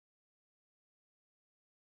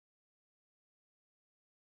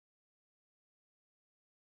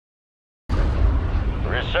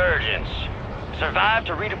Resurgence. Survive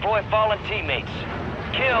to redeploy fallen teammates.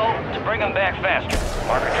 Kill to bring them back faster.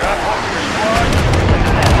 Mark a drop point for your squad.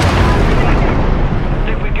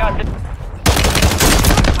 Think we got the...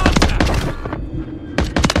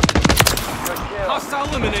 Hostile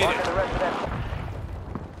eliminated.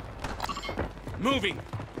 Moving.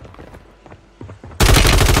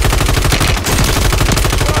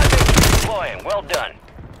 Deploying. Well done.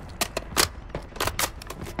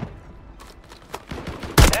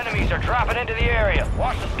 Enemies are dropping into the area.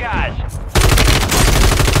 Watch the skies.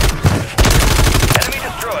 Enemy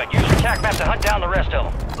destroyed. Use your tac map to hunt down the rest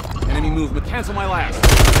of them. Enemy movement. Cancel my last.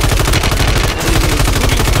 Enemy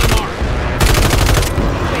moving to my mark.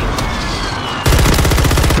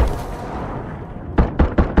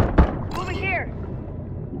 Moving here.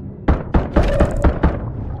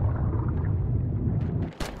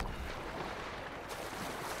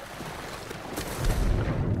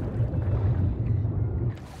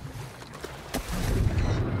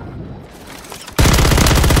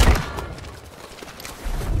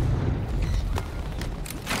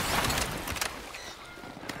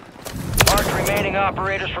 Remaining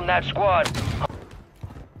operators from that squad.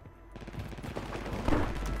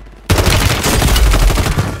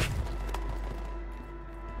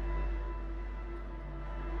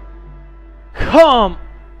 Come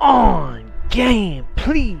on, game,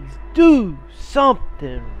 please do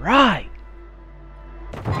something right.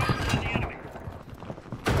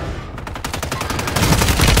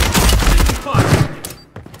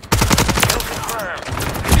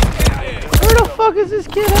 Where the fuck is this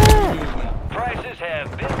kid at? Prices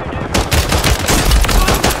have been reduced.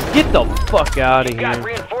 Get the fuck out of Got here.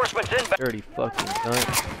 reinforcements inbound. Dirty fucking cunt.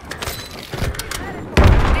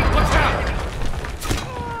 Watch out!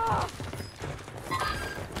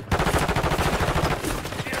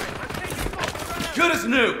 Good as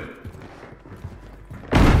new.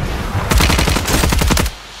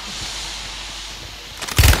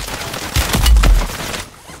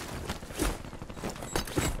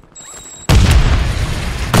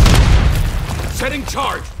 Setting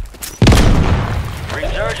charge.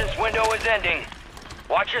 Resurgence window is ending.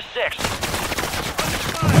 Watch your six.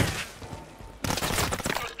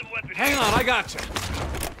 Hang on, I got you.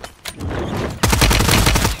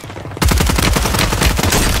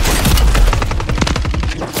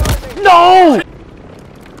 No!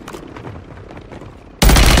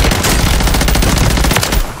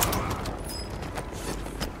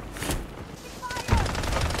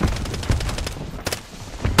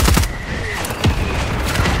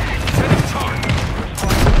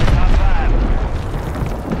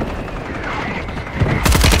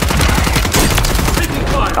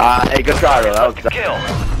 Hey, good try, though. That was Kill.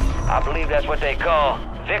 I believe that's what they call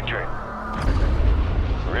victory.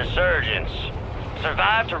 Resurgence.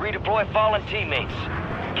 Survive to redeploy fallen teammates.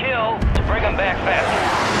 Kill to bring them back faster.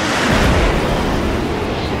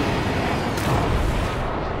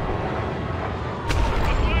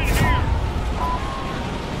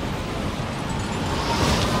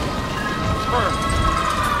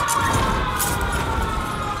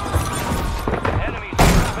 Enemies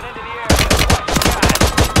dropping into the area. Watch the skies.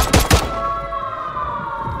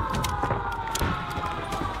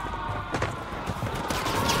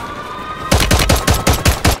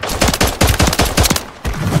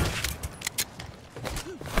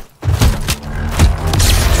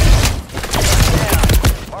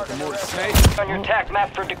 On your tac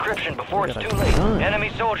map for decryption before it's too late. Enemy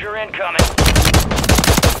soldier incoming.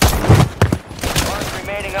 Mark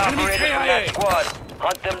remaining operators from that squad.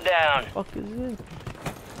 Hunt them down. Fuck is this?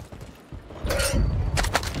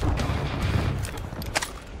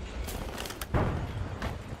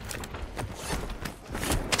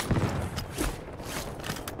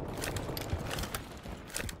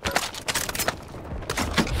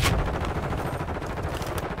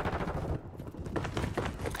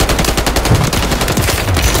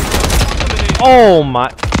 Oh my!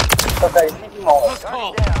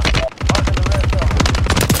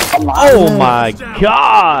 Oh my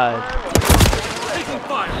God!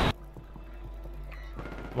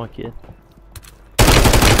 Come on, kid.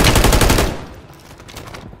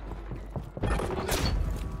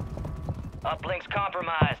 Uplink's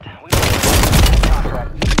compromised. We don't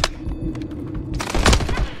contract.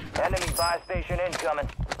 Enemy buy station incoming.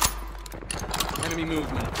 Enemy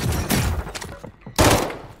movement.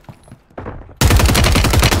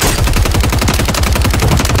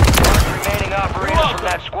 Remaining operators from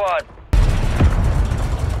that squad.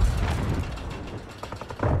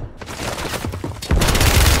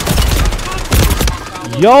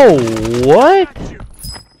 Yo, what?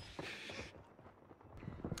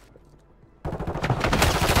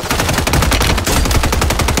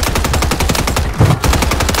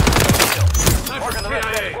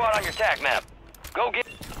 your tac map. Go get...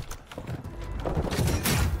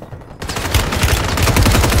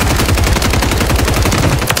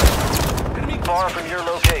 Far from your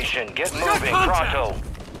location. Get moving, pronto.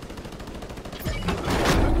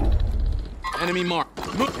 Enemy mark.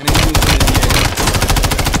 Enemy movement in the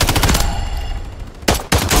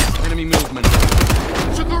air. Enemy movement.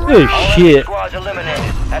 Good All shit. squads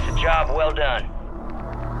eliminated. That's a job well done.